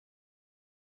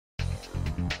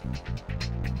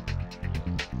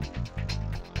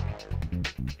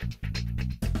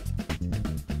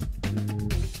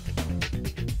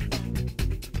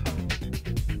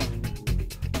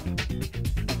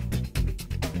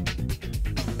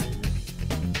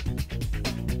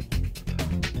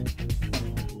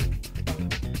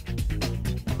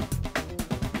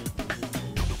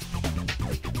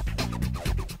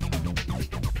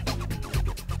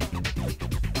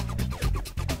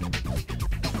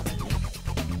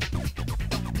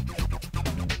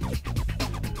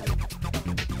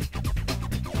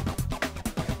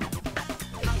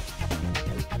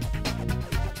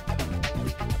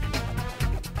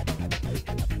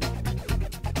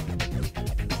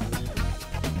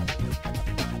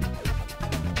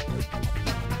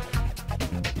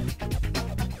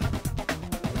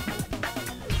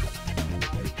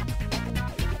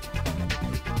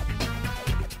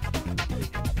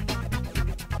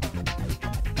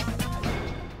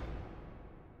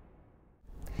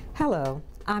Hello,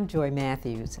 I'm Joy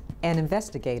Matthews, an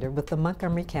investigator with the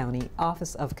Montgomery County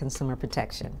Office of Consumer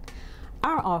Protection.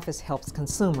 Our office helps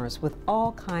consumers with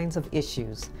all kinds of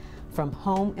issues, from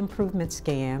home improvement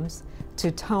scams to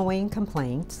towing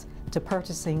complaints to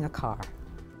purchasing a car.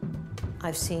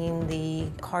 I've seen the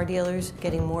car dealers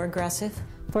getting more aggressive.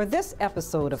 For this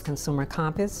episode of Consumer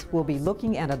Compass, we'll be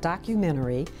looking at a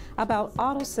documentary about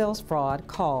auto sales fraud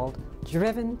called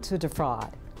Driven to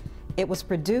Defraud. It was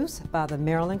produced by the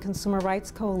Maryland Consumer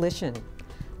Rights Coalition.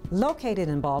 Located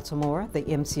in Baltimore, the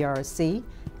MCRC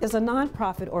is a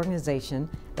nonprofit organization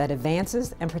that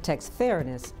advances and protects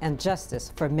fairness and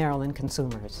justice for Maryland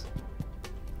consumers.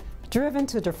 Driven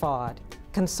to Defraud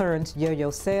concerns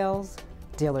yo-yo sales,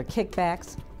 dealer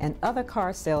kickbacks, and other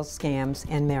car sales scams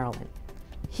in Maryland.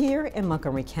 Here in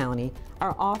Montgomery County,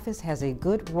 our office has a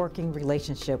good working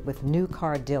relationship with new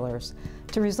car dealers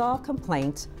to resolve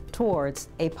complaints towards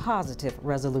a positive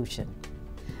resolution.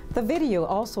 The video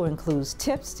also includes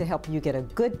tips to help you get a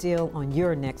good deal on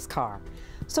your next car.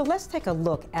 So let's take a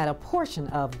look at a portion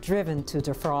of Driven to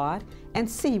Defraud and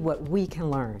see what we can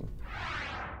learn.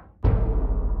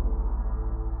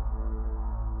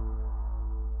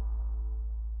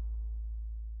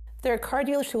 There are car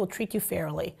dealers who will treat you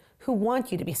fairly, who want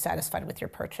you to be satisfied with your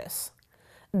purchase.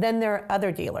 Then there are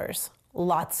other dealers,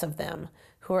 lots of them,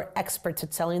 who are experts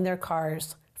at selling their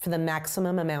cars for the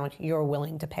maximum amount you're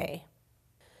willing to pay.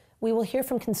 We will hear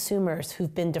from consumers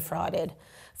who've been defrauded,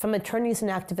 from attorneys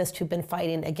and activists who've been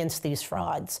fighting against these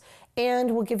frauds, and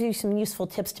we'll give you some useful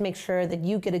tips to make sure that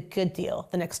you get a good deal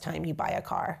the next time you buy a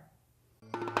car.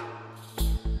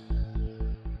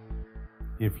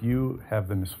 If you have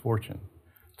the misfortune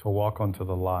to walk onto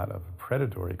the lot of a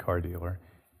predatory car dealer,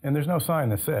 and there's no sign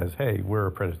that says, hey, we're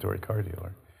a predatory car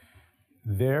dealer,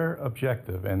 their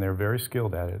objective, and they're very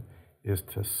skilled at it, is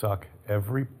to suck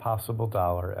every possible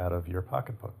dollar out of your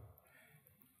pocketbook.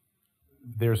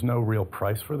 There's no real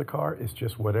price for the car, it's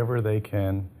just whatever they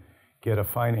can get a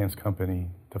finance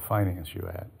company to finance you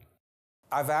at.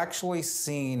 I've actually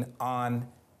seen on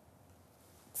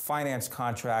finance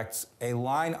contracts a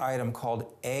line item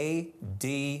called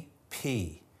ADP,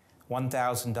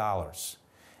 $1,000.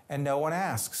 And no one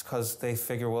asks because they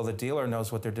figure, well, the dealer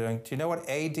knows what they're doing. Do you know what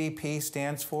ADP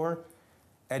stands for?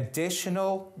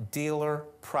 Additional dealer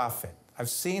profit. I've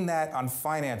seen that on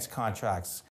finance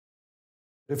contracts.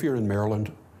 If you're in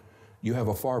Maryland, you have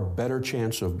a far better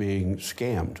chance of being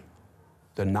scammed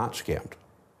than not scammed.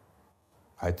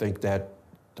 I think that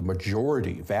the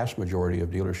majority, vast majority of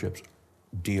dealerships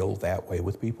deal that way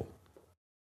with people.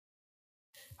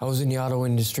 I was in the auto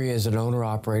industry as an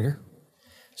owner-operator,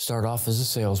 started off as a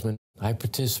salesman. I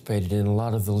participated in a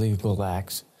lot of the legal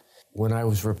acts when I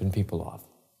was ripping people off.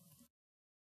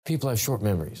 People have short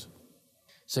memories,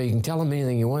 so you can tell them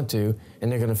anything you want to,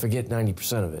 and they're going to forget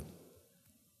 90% of it.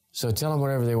 So tell them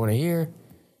whatever they want to hear,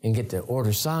 and get the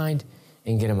order signed,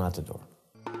 and get them out the door.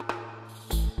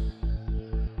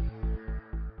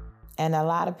 And a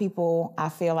lot of people, I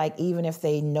feel like even if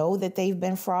they know that they've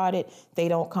been frauded, they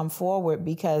don't come forward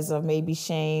because of maybe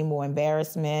shame or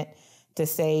embarrassment to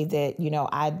say that, you know,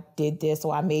 I did this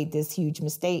or I made this huge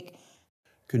mistake.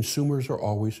 Consumers are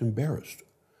always embarrassed.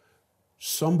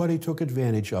 Somebody took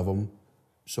advantage of them,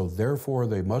 so therefore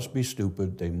they must be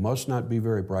stupid, they must not be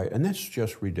very bright, and that's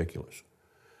just ridiculous.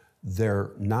 They're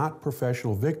not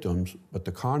professional victims, but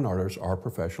the con artists are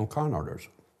professional con artists.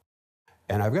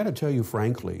 And I've got to tell you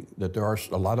frankly that there are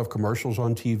a lot of commercials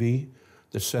on TV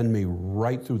that send me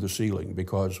right through the ceiling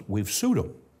because we've sued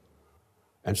them.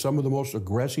 And some of the most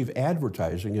aggressive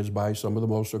advertising is by some of the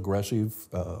most aggressive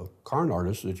con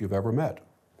artists that you've ever met.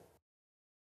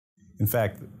 In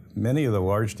fact, many of the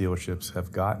large dealerships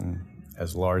have gotten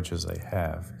as large as they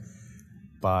have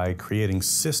by creating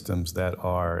systems that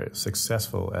are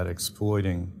successful at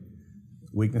exploiting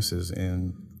weaknesses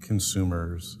in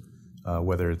consumers,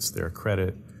 whether it's their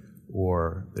credit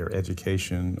or their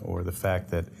education or the fact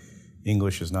that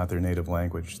English is not their native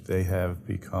language. They have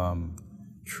become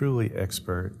truly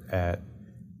expert at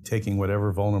taking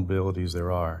whatever vulnerabilities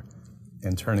there are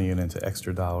and turning it into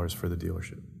extra dollars for the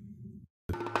dealership.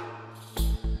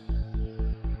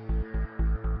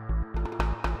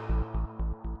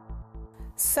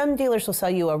 Some dealers will sell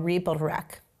you a rebuilt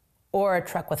wreck, or a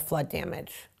truck with flood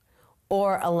damage,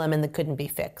 or a lemon that couldn't be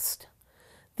fixed.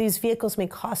 These vehicles may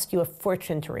cost you a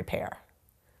fortune to repair.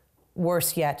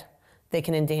 Worse yet, they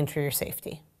can endanger your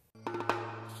safety.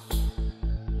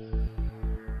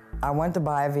 I went to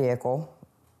buy a vehicle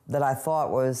that I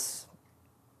thought was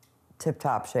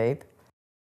tip-top shape.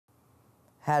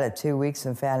 Had it 2 weeks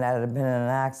and found out it had been in an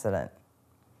accident.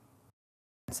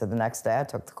 So the next day I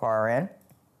took the car in,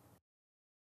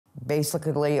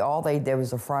 Basically, all they did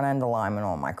was a front end alignment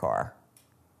on my car.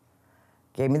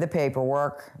 Gave me the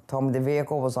paperwork, told me the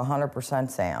vehicle was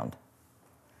 100% sound.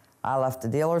 I left the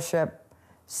dealership,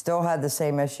 still had the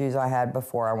same issues I had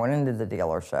before I went into the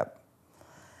dealership.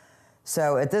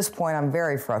 So at this point, I'm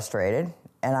very frustrated,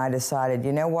 and I decided,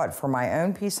 you know what, for my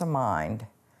own peace of mind,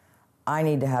 I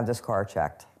need to have this car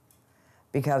checked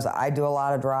because I do a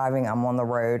lot of driving, I'm on the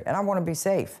road, and I want to be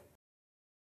safe.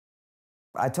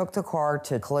 I took the car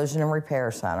to Collision and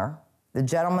Repair Center. The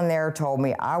gentleman there told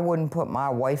me I wouldn't put my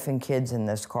wife and kids in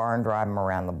this car and drive them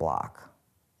around the block.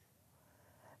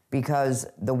 Because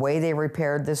the way they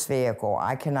repaired this vehicle,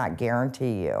 I cannot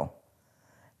guarantee you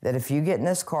that if you get in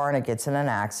this car and it gets in an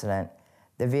accident,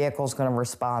 the vehicle's going to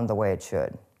respond the way it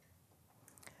should.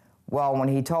 Well, when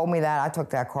he told me that, I took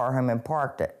that car home and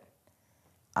parked it.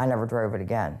 I never drove it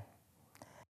again.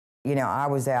 You know, I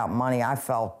was out money. I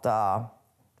felt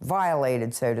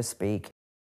violated, so to speak,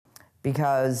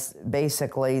 because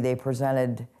basically they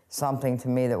presented something to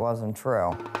me that wasn't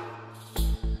true.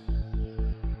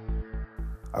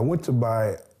 I went to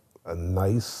buy a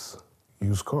nice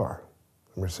used car,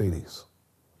 a Mercedes.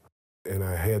 And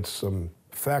I had some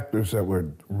factors that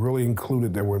were really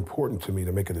included that were important to me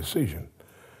to make a decision.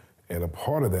 And a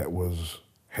part of that was,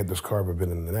 had this car ever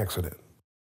been in an accident?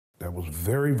 That was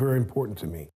very, very important to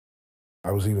me.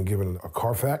 I was even given a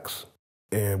Carfax.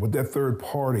 And with that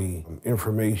third-party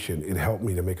information, it helped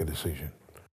me to make a decision.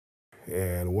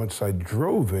 And once I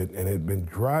drove it and had been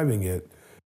driving it,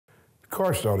 the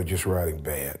car started just riding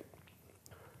bad.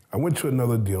 I went to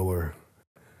another dealer,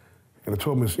 and I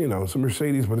told him, you know, it's a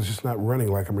Mercedes, but it's just not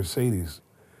running like a Mercedes.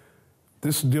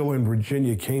 This dealer in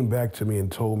Virginia came back to me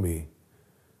and told me,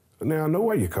 now I know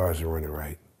why your car isn't running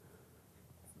right.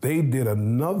 They did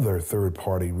another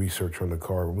third-party research on the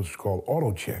car, which was called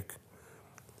AutoCheck.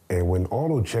 And when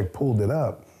AutoCheck pulled it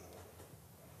up,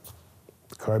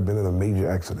 the car had been in a major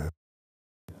accident.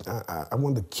 I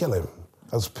wanted to kill him.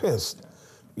 I was pissed,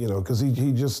 you know, because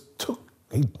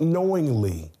he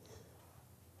knowingly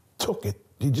took it.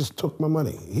 He just took my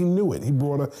money. He knew it.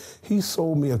 He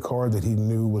sold me a car that he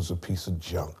knew was a piece of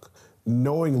junk.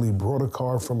 Knowingly brought a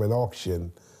car from an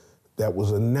auction that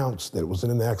was announced that it was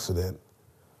in an accident,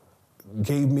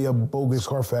 gave me a bogus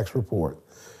Carfax report.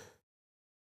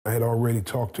 I had already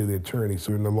talked to the attorneys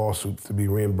in the lawsuit to be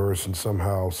reimbursed in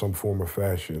somehow, some form or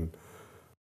fashion.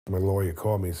 My lawyer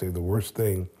called me and said the worst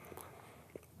thing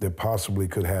that possibly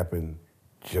could happen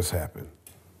just happened.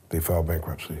 They filed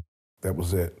bankruptcy. That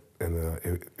was it. And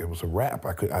it was a wrap.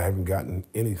 I haven't gotten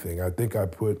anything. I think I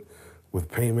put, with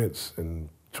payments and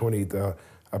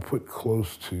I put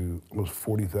close to almost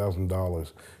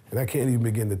 $40,000. And I can't even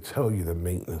begin to tell you the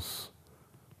maintenance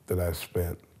that I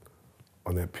spent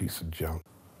on that piece of junk.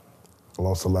 I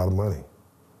lost a lot of money.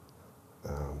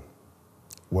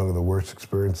 One of the worst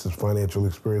experiences, financial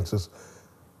experiences,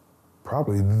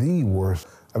 probably the worst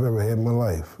I've ever had in my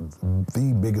life,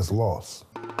 the biggest loss.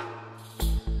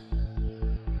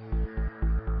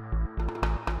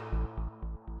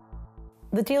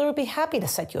 The dealer would be happy to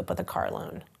set you up with a car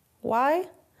loan. Why?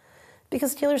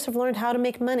 Because dealers have learned how to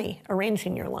make money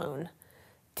arranging your loan.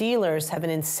 Dealers have an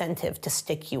incentive to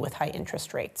stick you with high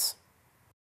interest rates.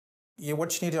 Yeah,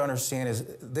 what you need to understand is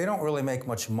they don't really make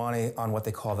much money on what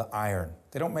they call the iron.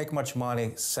 They don't make much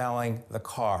money selling the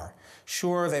car.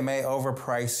 Sure, they may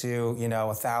overprice you, you know,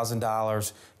 $1,000,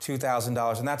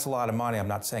 $2,000, and that's a lot of money. I'm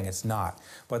not saying it's not.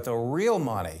 But the real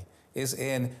money is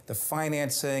in the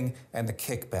financing and the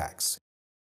kickbacks.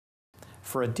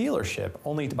 For a dealership,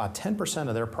 only about 10%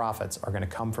 of their profits are going to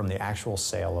come from the actual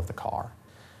sale of the car.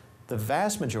 The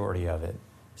vast majority of it,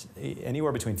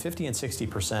 anywhere between 50 and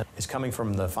 60%, is coming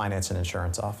from the finance and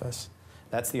insurance office.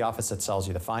 That's the office that sells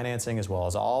you the financing as well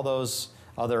as all those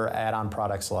other add-on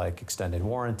products like extended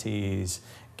warranties,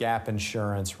 gap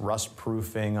insurance, rust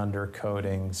proofing,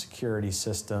 undercoating, security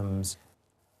systems.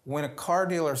 When a car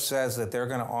dealer says that they're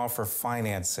going to offer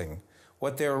financing,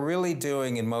 what they're really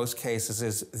doing in most cases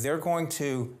is they're going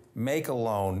to make a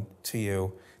loan to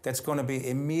you that's going to be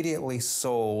immediately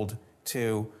sold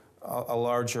to a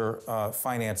larger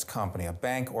finance company, a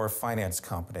bank or a finance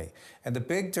company. And the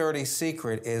big dirty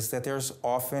secret is that there's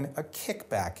often a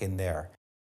kickback in there.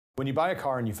 When you buy a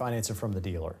car and you finance it from the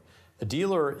dealer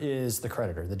is the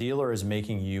creditor. The dealer is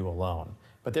making you a loan,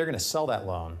 but they're going to sell that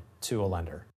loan to a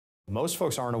lender. Most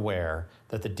folks aren't aware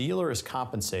that the dealer is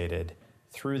compensated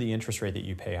through the interest rate that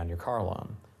you pay on your car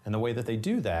loan. And the way that they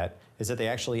do that is that they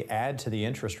actually add to the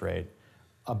interest rate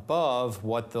above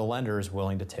what the lender is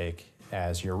willing to take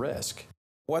as your risk.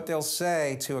 What they'll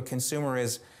say to a consumer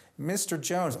is, Mr.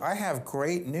 Jones, I have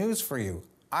great news for you.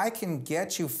 I can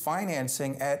get you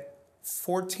financing at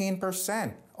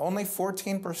 14%, only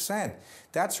 14%.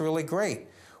 That's really great.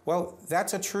 Well,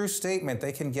 that's a true statement.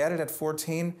 They can get it at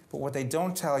 14, but what they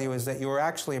don't tell you is that you were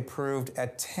actually approved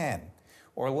at 10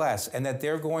 or less, and that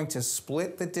they're going to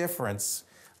split the difference,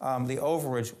 the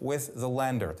overage, with the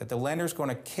lender, that the lender's going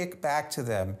to kick back to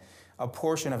them a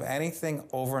portion of anything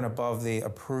over and above the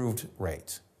approved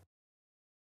rate.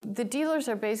 The dealers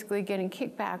are basically getting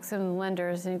kickbacks from the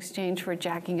lenders in exchange for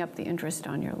jacking up the interest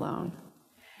on your loan.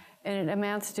 And it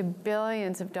amounts to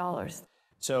billions of dollars.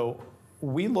 So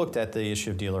we looked at the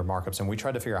issue of dealer markups and we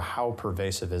tried to figure out how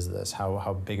pervasive is this,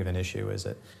 how big of an issue is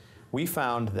it. We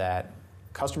found that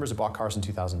customers that bought cars in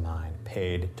 2009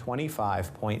 paid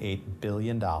 $25.8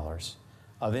 billion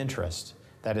of interest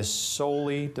that is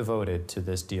solely devoted to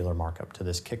this dealer markup, to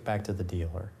this kickback to the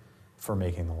dealer for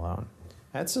making the loan.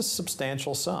 That's a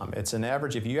substantial sum. It's an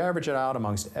average, if you average it out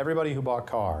amongst everybody who bought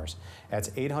cars, that's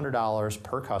 $800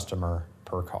 per customer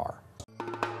per car.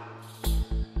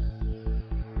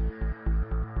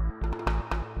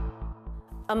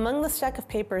 Among the stack of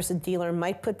papers a dealer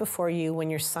might put before you when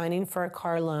you're signing for a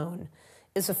car loan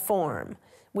is a form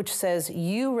which says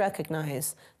you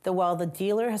recognize that while the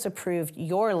dealer has approved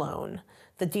your loan,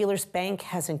 the dealer's bank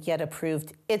hasn't yet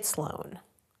approved its loan.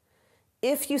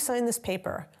 If you sign this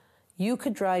paper, you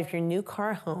could drive your new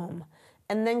car home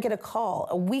and then get a call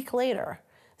a week later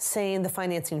saying the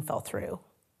financing fell through.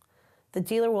 The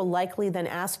dealer will likely then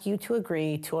ask you to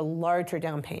agree to a larger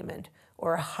down payment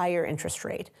or a higher interest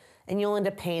rate, and you'll end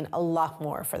up paying a lot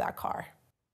more for that car.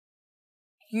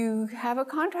 You have a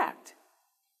contract.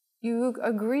 You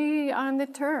agree on the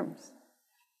terms.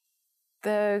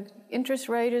 The interest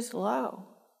rate is low.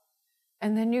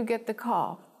 And then you get the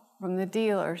call from the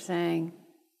dealer saying,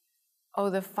 oh,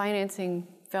 the financing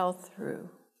fell through,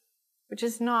 which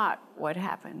is not what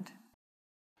happened.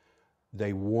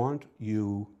 They want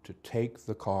you to take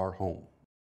the car home.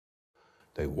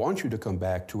 They want you to come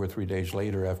back 2 or 3 days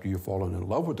later after you've fallen in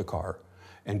love with the car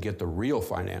and get the real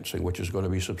financing, which is going to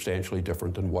be substantially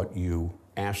different than what you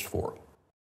asked for.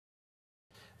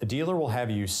 The dealer will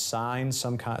have you sign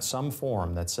some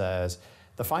form that says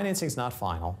the financing's not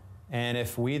final, and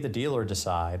if we, the dealer,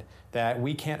 decide that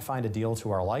we can't find a deal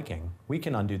to our liking, we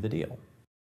can undo the deal.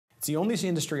 It's the only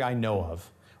industry I know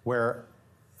of where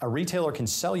a retailer can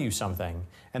sell you something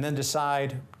and then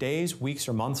decide days, weeks,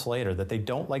 or months later that they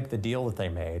don't like the deal that they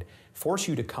made, force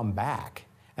you to come back,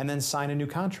 and then sign a new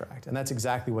contract. And that's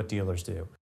exactly what dealers do.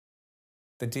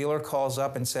 The dealer calls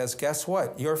up and says, guess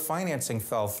what? Your financing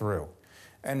fell through.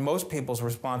 And most people's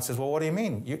response is, well, what do you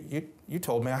mean? You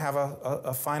told me I have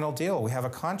a final deal. We have a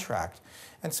contract.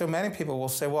 And so many people will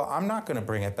say, well, I'm not going to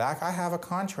bring it back. I have a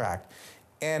contract.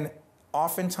 And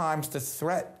oftentimes the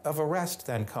threat of arrest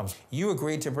then comes. You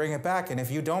agreed to bring it back, and if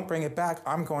you don't bring it back,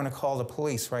 I'm going to call the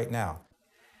police right now.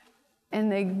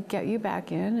 And they get you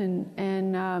back in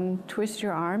and twist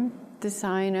your arm to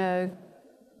sign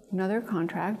another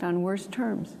contract on worse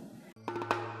terms.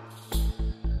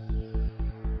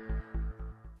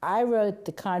 I wrote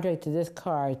the contract to this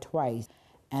car twice,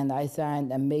 and I signed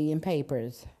 1 million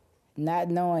papers, not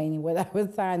knowing what I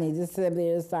was signing, just simply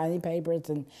just signing papers,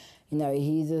 and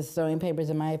he's just throwing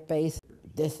papers in my face.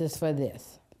 This is for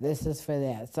this. This is for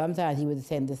that. Sometimes he would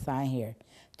say, just sign here.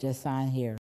 Just sign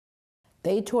here.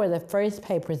 They tore the first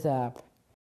papers up,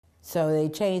 so they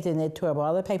changed and they tore up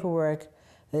all the paperwork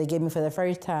that they gave me for the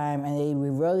first time, and they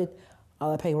rewrote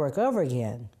all the paperwork over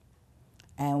again,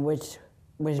 and which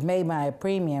made my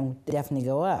premium definitely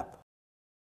go up.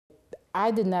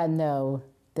 I did not know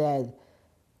that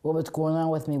what was going on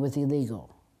with me was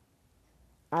illegal.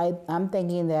 I'm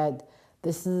thinking that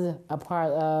this is a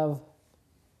part of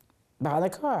buying a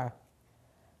car.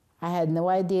 I had no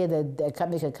idea that a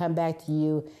company could come back to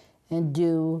you and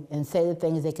do and say the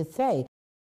things they could say.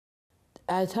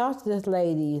 I talked to this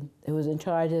lady who was in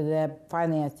charge of that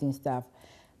financing stuff.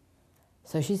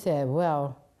 So she said,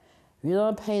 well, if you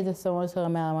don't pay the so-and-so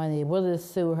amount of money, we'll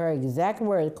just sue her, exact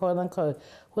words, quote unquote,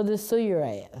 we'll just sue your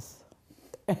ass.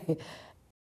 I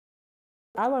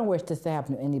don't wish this to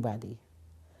happen to anybody.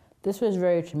 This was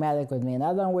very traumatic with me, and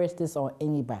I don't wish this on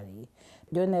anybody.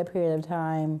 During that period of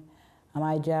time on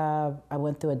my job, I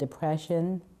went through a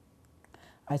depression.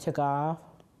 I took off.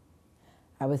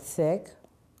 I was sick.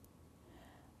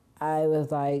 I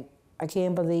was like, I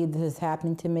can't believe this is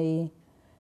happening to me.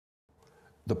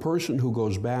 The person who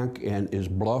goes back and is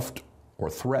bluffed or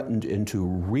threatened into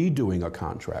redoing a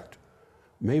contract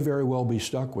may very well be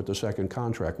stuck with the second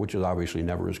contract, which is obviously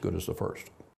never as good as the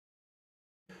first.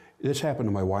 This happened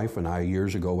to my wife and I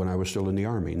years ago when I was still in the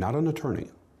Army, not an attorney.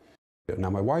 Now,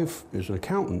 my wife is an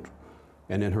accountant,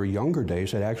 and in her younger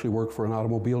days had actually worked for an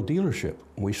automobile dealership.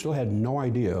 We still had no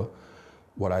idea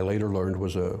What I later learned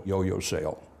was a yo-yo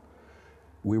sale.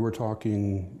 We were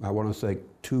talking, I want to say,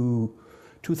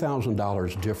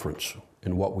 $2,000 difference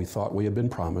in what we thought we had been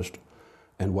promised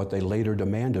and what they later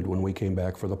demanded when we came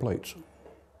back for the plates.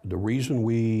 The reason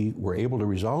we were able to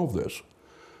resolve this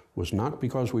was not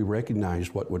because we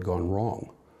recognized what had gone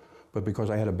wrong, but because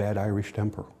I had a bad Irish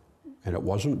temper, and it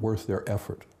wasn't worth their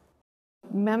effort.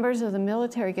 Members of the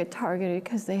military get targeted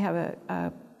because they have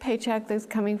a paycheck that's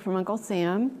coming from Uncle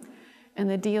Sam, and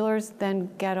the dealers then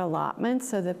get allotments,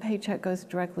 so the paycheck goes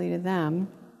directly to them.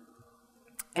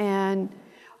 And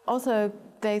also,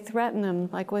 they threaten them,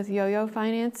 like with yo-yo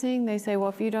financing, they say, well,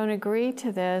 if you don't agree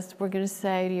to this, we're going to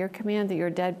say to your command that you're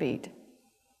a deadbeat.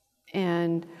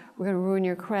 And we're going to ruin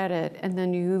your credit, and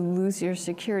then you lose your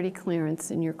security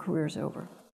clearance and your career's over.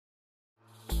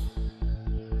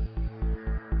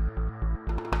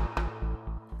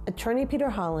 Attorney Peter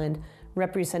Holland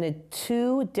represented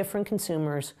 2 different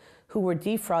consumers who were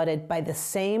defrauded by the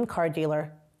same car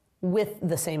dealer with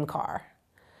the same car.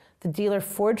 The dealer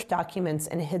forged documents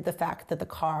and hid the fact that the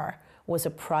car was a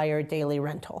prior daily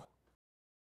rental.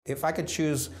 If I could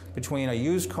choose between a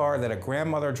used car that a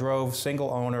grandmother drove,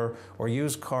 single owner, or a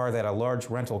used car that a large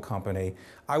rental company,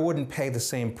 I wouldn't pay the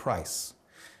same price.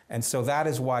 And so that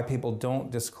is why people don't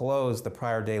disclose the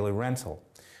prior daily rental.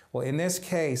 Well, in this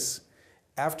case,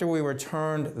 after we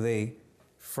returned the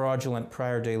fraudulent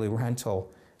prior daily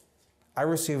rental, I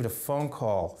received a phone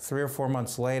call 3 or 4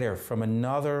 months later from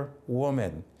another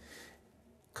woman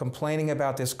complaining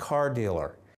about this car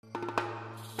dealer.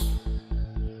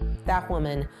 That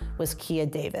woman was Kia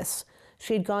Davis.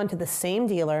 She had gone to the same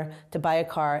dealer to buy a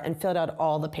car and filled out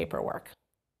all the paperwork.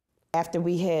 After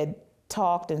we had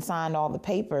talked and signed all the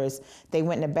papers, they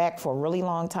went in the back for a really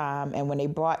long time, and when they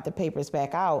brought the papers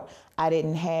back out, I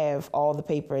didn't have all the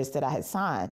papers that I had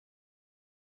signed.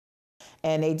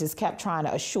 And they just kept trying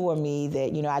to assure me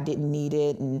that, you know, I didn't need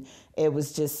it and it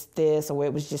was just this or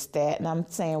it was just that. And I'm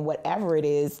saying, whatever it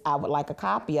is, I would like a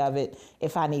copy of it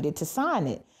if I needed to sign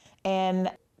it.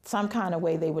 And some kind of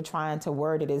way they were trying to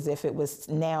word it as if it was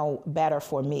now better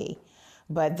for me.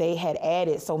 But they had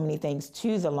added so many things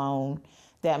to the loan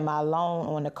that my loan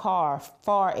on the car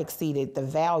far exceeded the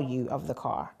value of the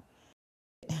car.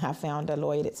 I found a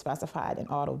lawyer that specified in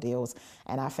auto deals,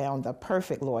 and I found the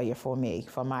perfect lawyer for me,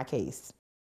 for my case.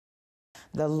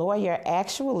 The lawyer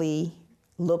actually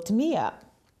looked me up,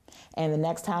 and the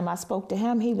next time I spoke to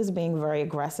him, he was being very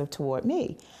aggressive toward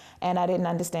me. And I didn't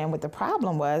understand what the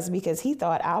problem was because he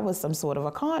thought I was some sort of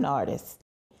a con artist.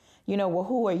 You know, well,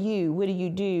 who are you? What do you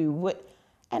do? What?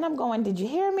 And I'm going, did you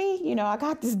hear me? You know, I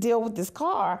got this deal with this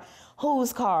car.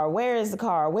 Whose car? Where is the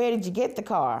car? Where did you get the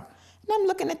car? And I'm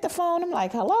looking at the phone, I'm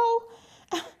like, hello?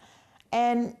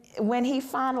 And when he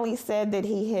finally said that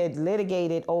he had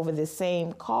litigated over the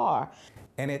same car.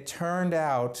 And it turned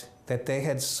out that they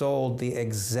had sold the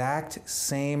exact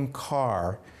same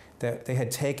car that they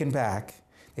had taken back.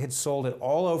 They had sold it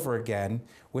all over again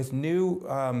with new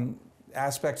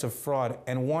aspects of fraud,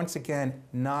 and once again,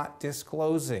 not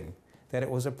disclosing that it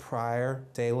was a prior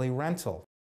daily rental.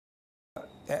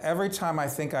 Every time I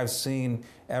think I've seen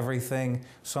everything,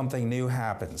 something new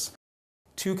happens.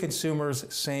 2 consumers,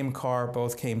 same car,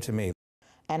 both came to me.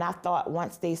 And I thought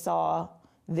once they saw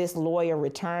this lawyer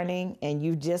returning and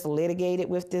you just litigated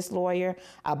with this lawyer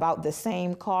about the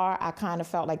same car, I kind of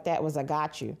felt like that was a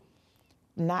got you.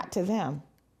 Not to them.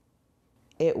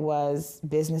 It was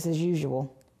business as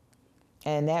usual.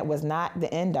 And that was not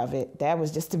the end of it. That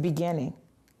was just the beginning.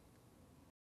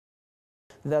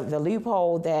 The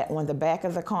loophole that on the back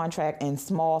of the contract in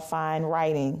small fine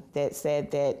writing that said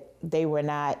that they were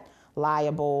not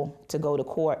liable to go to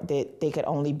court, that they could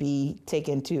only be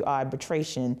taken to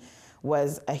arbitration,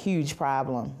 was a huge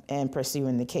problem in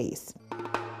pursuing the case.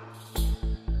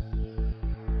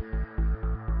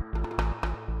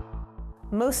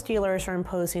 Most dealers are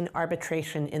imposing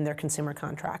arbitration in their consumer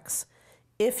contracts.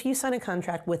 If you sign a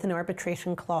contract with an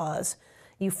arbitration clause,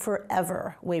 you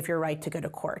forever waive your right to go to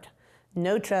court.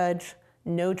 No judge,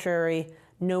 no jury,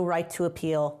 no right to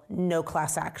appeal, no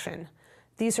class action.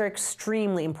 These are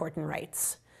extremely important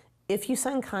rights. If you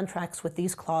sign contracts with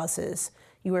these clauses,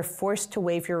 you are forced to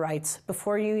waive your rights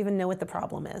before you even know what the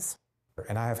problem is.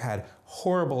 And I have had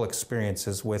horrible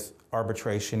experiences with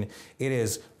arbitration. It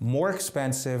is more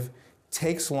expensive,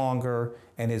 takes longer,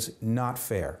 and is not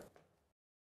fair.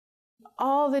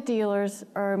 All the dealers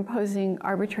are imposing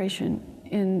arbitration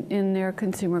in their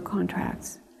consumer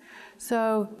contracts.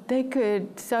 So they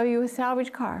could sell you a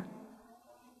salvage car.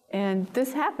 And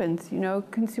this happens, you know,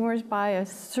 consumers buy a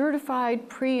certified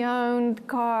pre-owned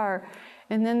car,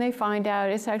 and then they find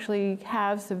out it's actually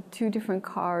halves of 2 different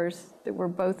cars that were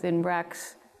both in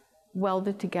wrecks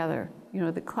welded together, you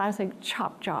know, the classic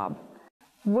chop job.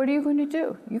 What are you going to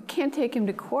do? You can't take him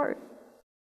to court.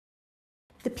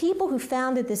 The people who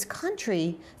founded this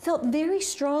country felt very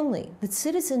strongly that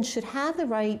citizens should have the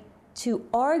right to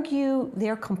argue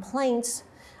their complaints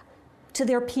to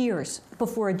their peers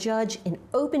before a judge in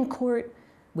open court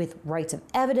with rights of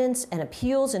evidence and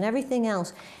appeals and everything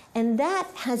else. And that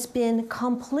has been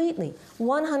completely,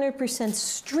 100%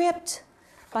 stripped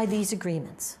by these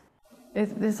agreements.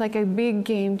 It's like a big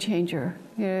game changer.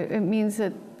 You know, it means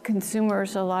that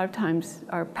consumers a lot of times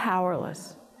are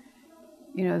powerless.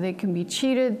 You know, they can be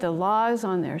cheated, the law is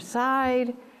on their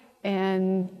side,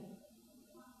 and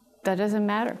that doesn't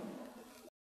matter.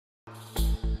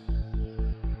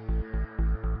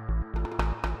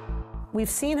 We've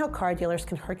seen how car dealers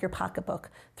can hurt your pocketbook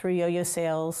through yo-yo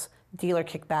sales, dealer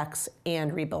kickbacks,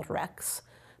 and rebuild wrecks.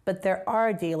 But there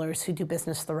are dealers who do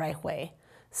business the right way.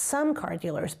 Some car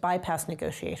dealers bypass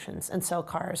negotiations and sell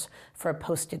cars for a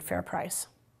posted fair price.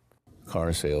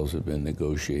 Car sales have been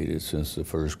negotiated since the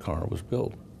first car was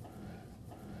built.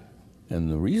 And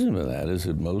the reason for that is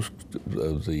that most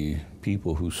of the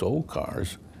people who sold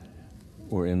cars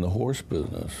were in the horse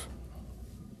business.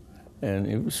 And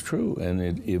it was true, and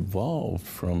it evolved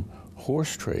from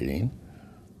horse trading,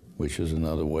 which is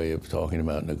another way of talking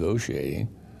about negotiating,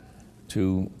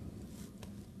 to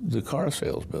the car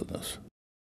sales business.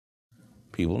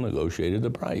 People negotiated the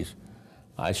price.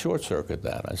 I short-circuit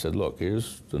that. I said, look,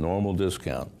 here's the normal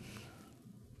discount.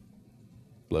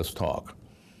 Let's talk.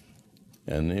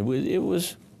 And it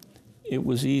was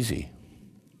easy.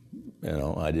 You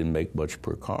know, I didn't make much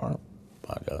per car.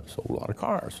 I sold a lot of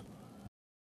cars.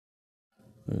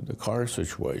 The car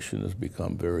situation has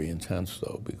become very intense,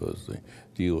 though, because the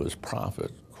dealer's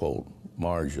profit, quote,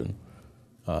 margin,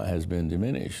 has been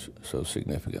diminished so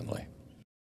significantly.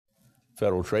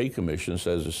 Federal Trade Commission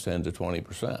says it's 10 to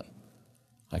 20%.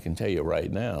 I can tell you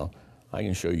right now, I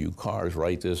can show you cars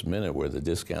right this minute where the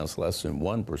discount's less than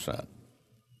 1%.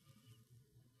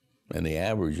 And the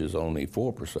average is only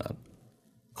 4%,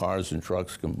 cars and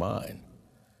trucks combined.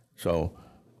 So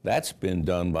that's been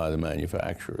done by the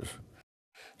manufacturers.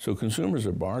 So consumers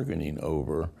are bargaining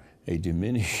over a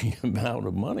diminishing amount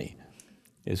of money.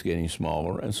 It's getting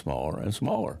smaller and smaller and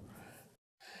smaller.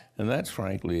 And that's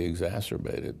frankly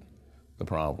exacerbated the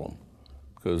problem,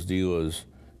 because dealers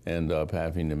end up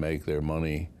having to make their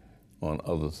money on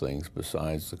other things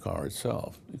besides the car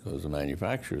itself, because the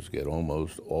manufacturers get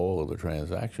almost all of the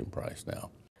transaction price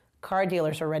now. Car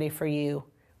dealers are ready for you.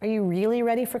 Are you really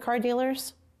ready for car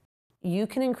dealers? You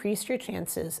can increase your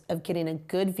chances of getting a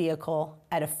good vehicle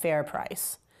at a fair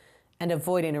price and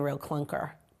avoiding a real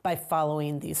clunker by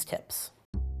following these tips.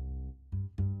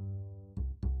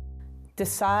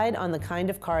 Decide on the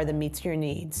kind of car that meets your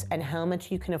needs and how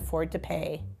much you can afford to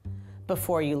pay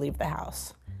before you leave the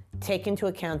house. Take into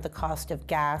account the cost of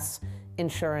gas,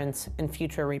 insurance, and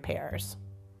future repairs.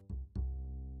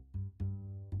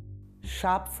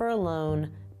 Shop for a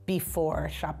loan before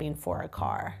shopping for a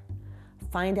car.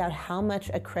 Find out how much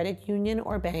a credit union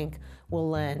or bank will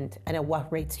lend and at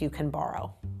what rates you can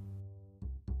borrow.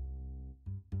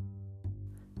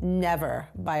 Never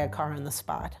buy a car on the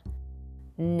spot.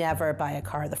 Never buy a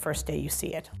car the first day you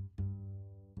see it.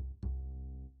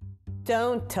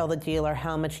 Don't tell the dealer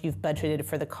how much you've budgeted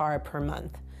for the car per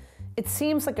month. It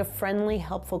seems like a friendly,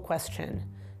 helpful question,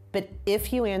 but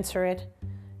if you answer it,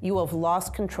 you will have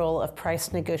lost control of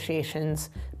price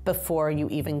negotiations before you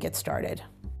even get started.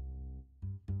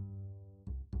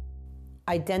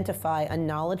 Identify a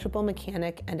knowledgeable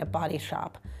mechanic and a body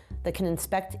shop that can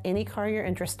inspect any car you're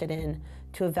interested in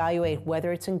to evaluate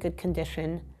whether it's in good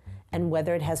condition and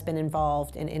whether it has been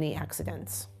involved in any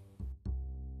accidents.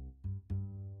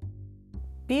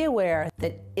 Be aware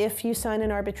that if you sign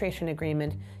an arbitration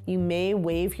agreement, you may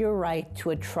waive your right to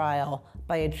a trial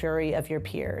by a jury of your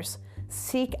peers.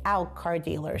 Seek out car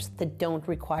dealers that don't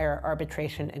require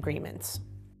arbitration agreements.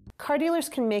 Car dealers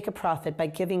can make a profit by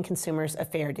giving consumers a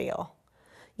fair deal.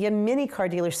 Yet many car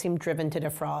dealers seem driven to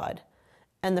defraud,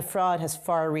 and the fraud has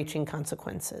far-reaching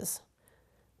consequences.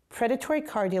 Predatory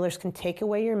car dealers can take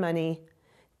away your money,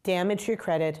 damage your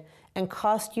credit, and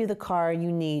cost you the car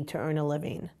you need to earn a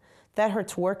living. That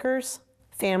hurts workers,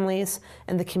 families,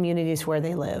 and the communities where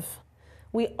they live.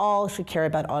 We all should care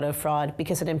about auto fraud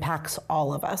because it impacts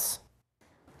all of us.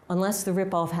 Unless the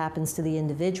ripoff happens to the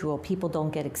individual, people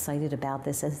don't get excited about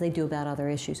this as they do about other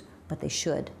issues, but they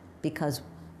should, because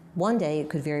one day it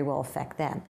could very well affect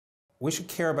them. We should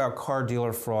care about car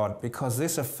dealer fraud because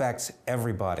this affects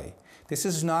everybody. This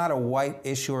is not a white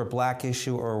issue or a black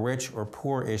issue or a rich or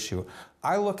poor issue.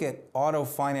 I look at auto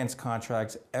finance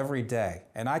contracts every day,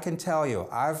 and I can tell you,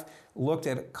 I've looked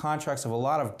at contracts of a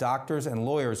lot of doctors and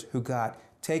lawyers who got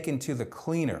taken to the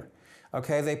cleaner.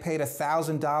 Okay, they paid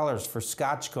 $1,000 for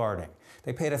Scotch guarding.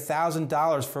 They paid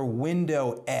 $1,000 for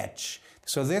window etch.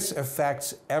 So this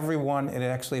affects everyone, and it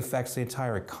actually affects the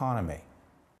entire economy.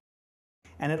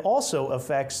 And it also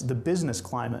affects the business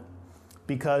climate,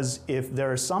 because if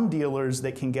there are some dealers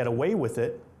that can get away with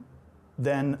it,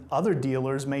 then other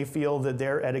dealers may feel that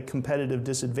they're at a competitive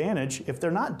disadvantage if they're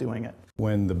not doing it.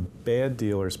 When the bad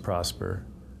dealers prosper,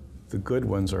 the good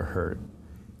ones are hurt.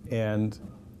 And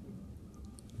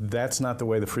that's not the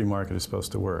way the free market is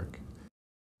supposed to work.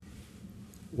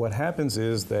 What happens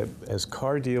is that as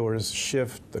car dealers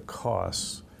shift the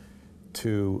costs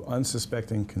to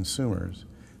unsuspecting consumers,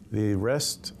 the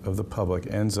rest of the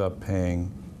public ends up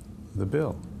paying the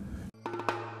bill.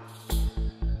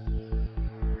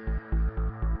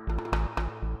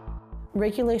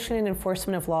 Regulation and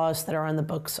enforcement of laws that are on the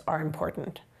books are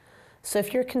important. So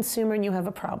if you're a consumer and you have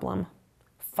a problem,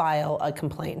 file a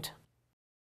complaint.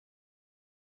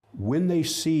 When they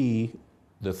see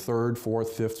the third,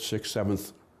 fourth, fifth, sixth,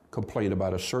 seventh complaint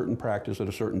about a certain practice at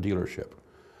a certain dealership,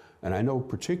 and I know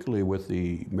particularly with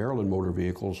the Maryland motor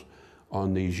vehicles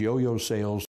on these yo-yo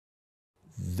sales,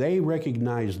 they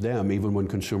recognize them even when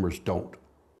consumers don't.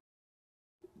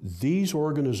 These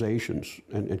organizations,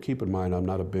 and keep in mind I'm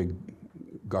not a big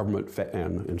government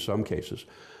fan in some cases,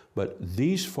 but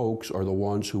these folks are the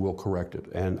ones who will correct it.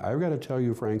 And I've got to tell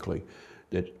you frankly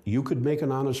that you could make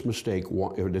an honest mistake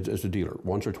as a dealer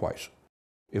once or twice.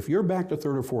 If you're back the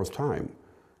third or fourth time,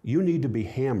 you need to be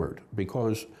hammered,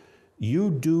 because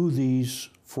you do these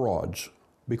frauds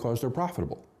because they're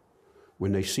profitable.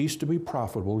 When they cease to be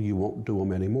profitable, you won't do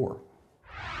them anymore.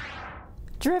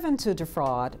 Driven to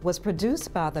Defraud was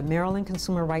produced by the Maryland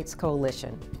Consumer Rights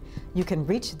Coalition. You can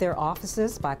reach their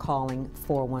offices by calling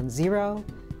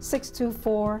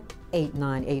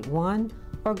 410-624-8981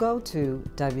 or go to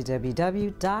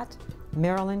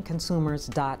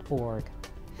www.marylandconsumers.org.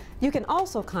 You can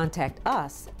also contact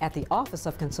us at the Office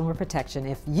of Consumer Protection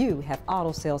if you have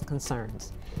auto sales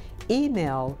concerns.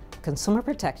 Email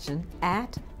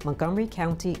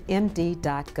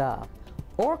consumerprotection@montgomerycountymd.gov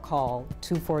or call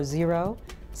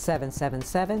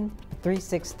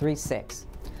 240-777-3636.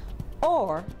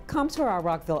 Or come to our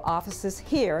Rockville offices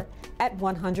here at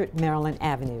 100 Maryland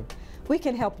Avenue. We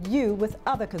can help you with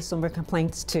other consumer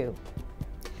complaints too.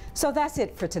 So that's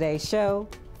it for today's show.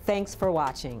 Thanks for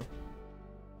watching.